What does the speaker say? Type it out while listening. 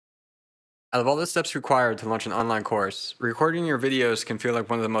Out of all the steps required to launch an online course, recording your videos can feel like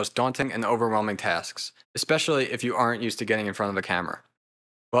one of the most daunting and overwhelming tasks, especially if you aren't used to getting in front of a camera.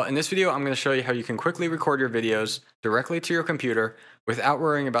 Well, in this video, I'm going to show you how you can quickly record your videos directly to your computer without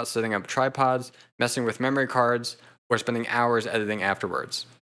worrying about setting up tripods, messing with memory cards, or spending hours editing afterwards.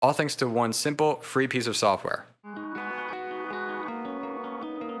 All thanks to one simple, free piece of software.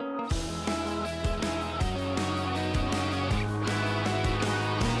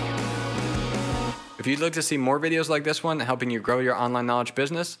 If you'd like to see more videos like this one helping you grow your online knowledge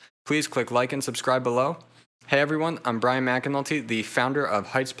business, please click like and subscribe below. Hey everyone, I'm Brian McAnulty, the founder of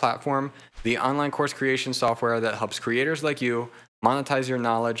Heights Platform, the online course creation software that helps creators like you monetize your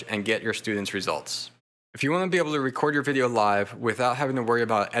knowledge and get your students results. If you want to be able to record your video live without having to worry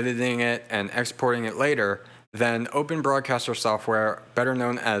about editing it and exporting it later, then Open Broadcaster software, better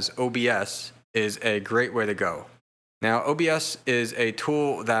known as OBS, is a great way to go. Now, OBS is a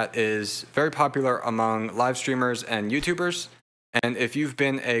tool that is very popular among live streamers and YouTubers. And if you've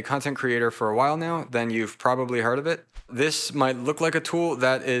been a content creator for a while now, then you've probably heard of it. This might look like a tool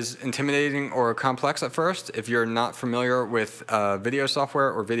that is intimidating or complex at first if you're not familiar with video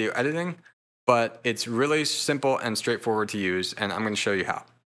software or video editing, but it's really simple and straightforward to use, and I'm going to show you how.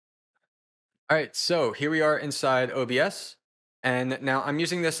 All right, so here we are inside OBS. And now I'm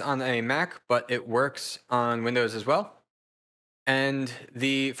using this on a Mac, but it works on Windows as well. And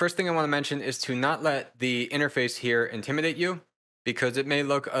the first thing I want to mention is to not let the interface here intimidate you, because it may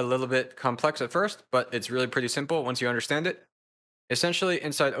look a little bit complex at first, but it's really pretty simple once you understand it. Essentially,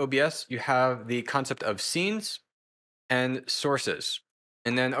 inside OBS, you have the concept of scenes and sources.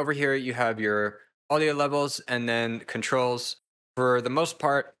 And then over here, you have your audio levels and then controls. For the most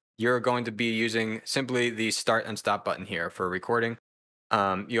part, you're going to be using simply the start and stop button here for recording.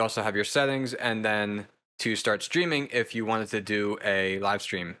 You also have your settings, and then to start streaming if you wanted to do a live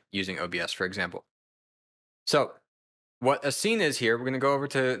stream using OBS, for example. So what a scene is here, we're going to go over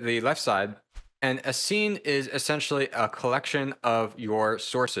to the left side, and a scene is essentially a collection of your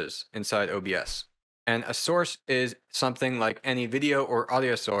sources inside OBS. And a source is something like any video or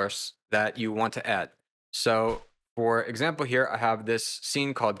audio source that you want to add. So for example here, I have this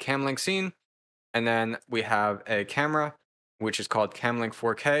scene called Camlink Scene, and then we have a camera, which is called Camlink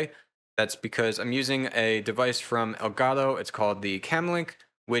 4K. That's because I'm using a device from Elgato. It's called the Camlink,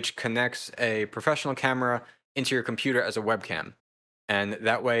 which connects a professional camera into your computer as a webcam. And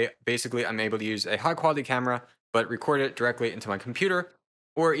that way, basically, I'm able to use a high quality camera, but record it directly into my computer,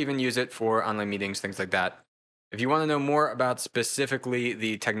 or even use it for online meetings, things like that. If you want to know more about specifically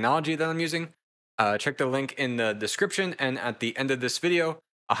the technology that I'm using, check the link in the description. And at the end of this video,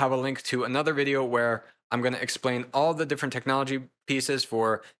 I'll have a link to another video where I'm going to explain all the different technology pieces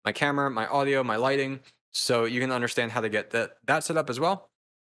for my camera, my audio, my lighting, so you can understand how to get that set up as well.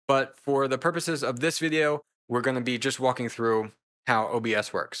 But for the purposes of this video, we're going to be just walking through how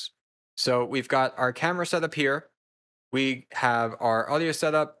OBS works. So we've got our camera set up here. We have our audio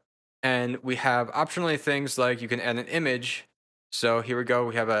set up, and we have optionally things like you can add an image. So here we go.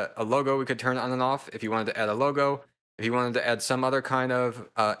 We have a logo we could turn on and off if you wanted to add a logo. If you wanted to add some other kind of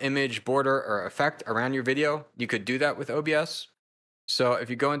image, border, or effect around your video, you could do that with OBS. So if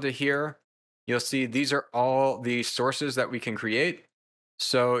you go into here, you'll see these are all the sources that we can create.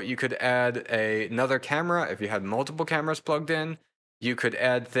 So you could add another camera if you had multiple cameras plugged in. You could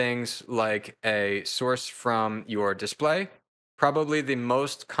add things like a source from your display. Probably the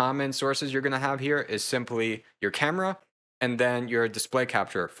most common sources you're going to have here is simply your camera and then your display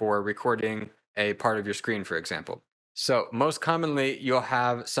capture for recording a part of your screen, for example. So most commonly, you'll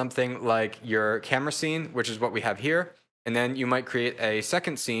have something like your camera scene, which is what we have here. And then you might create a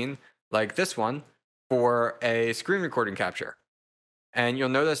second scene like this one for a screen recording capture. And you'll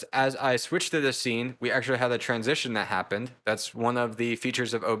notice as I switched to this scene, we actually had a transition that happened. That's one of the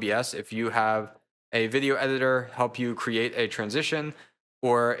features of OBS. If you have a video editor help you create a transition,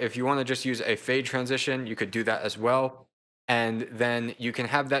 or if you want to just use a fade transition, you could do that as well. And then you can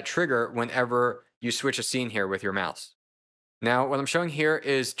have that trigger whenever you switch a scene here with your mouse. Now, what I'm showing here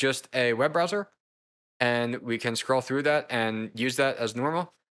is just a web browser, and we can scroll through that and use that as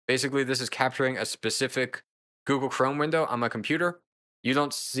normal. Basically, this is capturing a specific Google Chrome window on my computer. You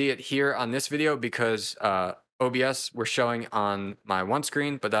don't see it here on this video because OBS we're showing on my one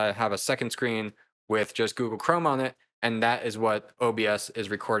screen, but I have a second screen with just Google Chrome on it, and that is what OBS is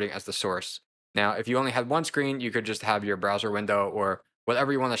recording as the source. Now, if you only had one screen, you could just have your browser window or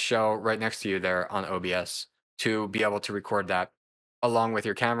whatever you want to show right next to you there on OBS to be able to record that along with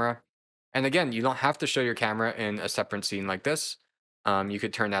your camera. And again, you don't have to show your camera in a separate scene like this. You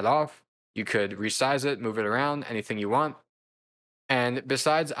could turn that off. You could resize it, move it around, anything you want. And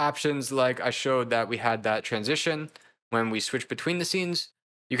besides options like I showed that we had that transition when we switch between the scenes,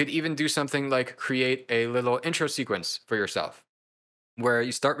 you could even do something like create a little intro sequence for yourself where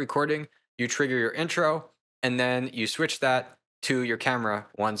you start recording, you trigger your intro, and then you switch that to your camera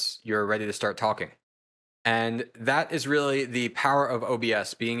once you're ready to start talking. And that is really the power of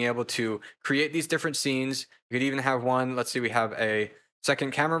OBS, being able to create these different scenes. You could even have one, let's see, we have a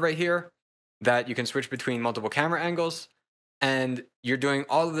second camera right here that you can switch between multiple camera angles. And you're doing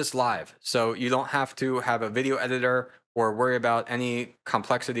all of this live. So you don't have to have a video editor or worry about any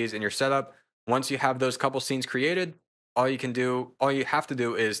complexities in your setup. Once you have those couple scenes created, all you have to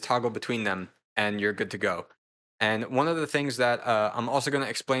do is toggle between them and you're good to go. And one of the things that I'm also going to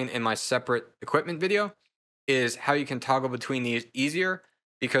explain in my separate equipment video is how you can toggle between these easier,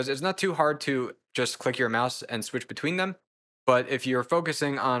 because it's not too hard to just click your mouse and switch between them. But if you're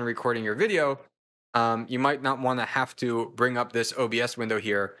focusing on recording your video, you might not want to have to bring up this OBS window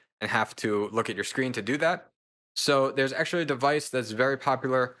here and have to look at your screen to do that. So there's actually a device that's very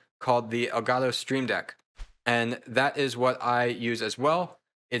popular called the Elgato Stream Deck. And that is what I use as well.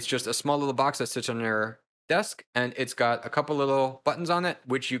 It's just a small little box that sits on your desk, and it's got a couple little buttons on it,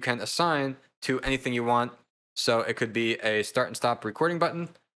 which you can assign to anything you want. So it could be a start and stop recording button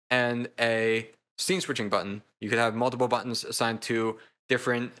and a scene switching button. You could have multiple buttons assigned to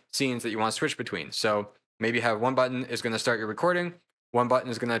different scenes that you want to switch between. So maybe you have one button is going to start your recording, one button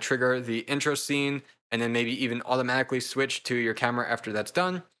is going to trigger the intro scene, and then maybe even automatically switch to your camera after that's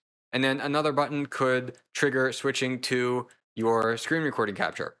done. And then another button could trigger switching to your screen recording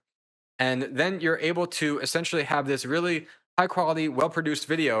capture. And then you're able to essentially have this really high quality, well produced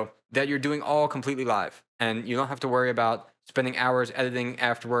video that you're doing all completely live. And you don't have to worry about spending hours editing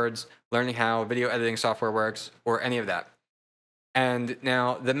afterwards, learning how video editing software works, or any of that. And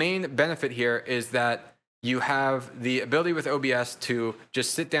now the main benefit here is that you have the ability with OBS to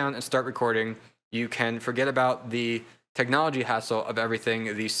just sit down and start recording. You can forget about the technology hassle of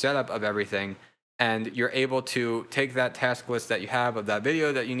everything, the setup of everything, and you're able to take that task list that you have of that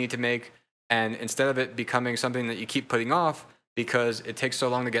video that you need to make, and instead of it becoming something that you keep putting off because it takes so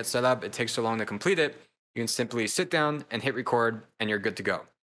long to get set up, it takes so long to complete it, you can simply sit down and hit record and you're good to go.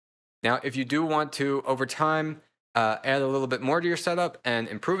 Now, if you do want to, over time, add a little bit more to your setup and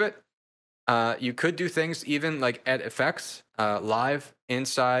improve it, you could do things even like add effects live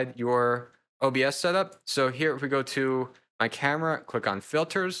inside your OBS setup. So here, if we go to my camera, click on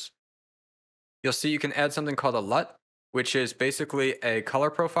filters, you'll see you can add something called a LUT, which is basically a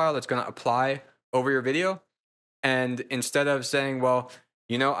color profile that's going to apply over your video. And instead of saying, well,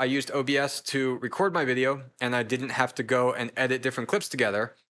 you know, I used OBS to record my video and I didn't have to go and edit different clips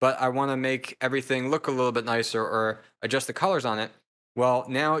together, but I want to make everything look a little bit nicer or adjust the colors on it. Well,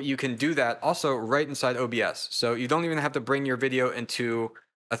 now you can do that also right inside OBS. So you don't even have to bring your video into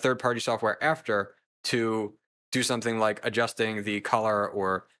a third-party software after to do something like adjusting the color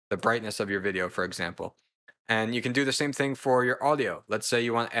or the brightness of your video, for example. And you can do the same thing for your audio. Let's say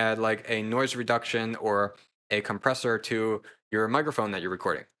you want to add like a noise reduction or a compressor to your microphone that you're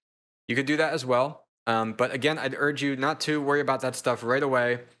recording. You could do that as well. But again, I'd urge you not to worry about that stuff right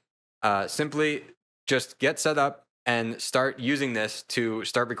away. Simply just get set up and start using this to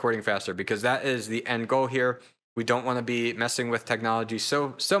start recording faster, because that is the end goal here. We don't want to be messing with technology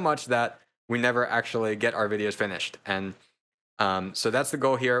so much that we never actually get our videos finished. And so that's the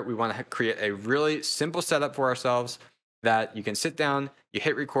goal here. We want to create a really simple setup for ourselves that you can sit down, you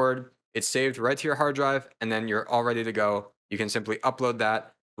hit record, it's saved right to your hard drive, and then you're all ready to go. You can simply upload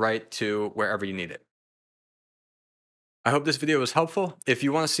that right to wherever you need it. I hope this video was helpful. If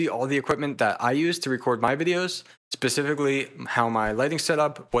you want to see all the equipment that I use to record my videos, specifically how my lighting's set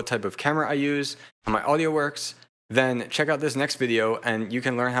up, what type of camera I use, how my audio works, then check out this next video and you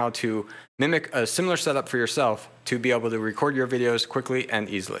can learn how to mimic a similar setup for yourself to be able to record your videos quickly and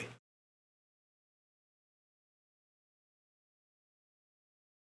easily.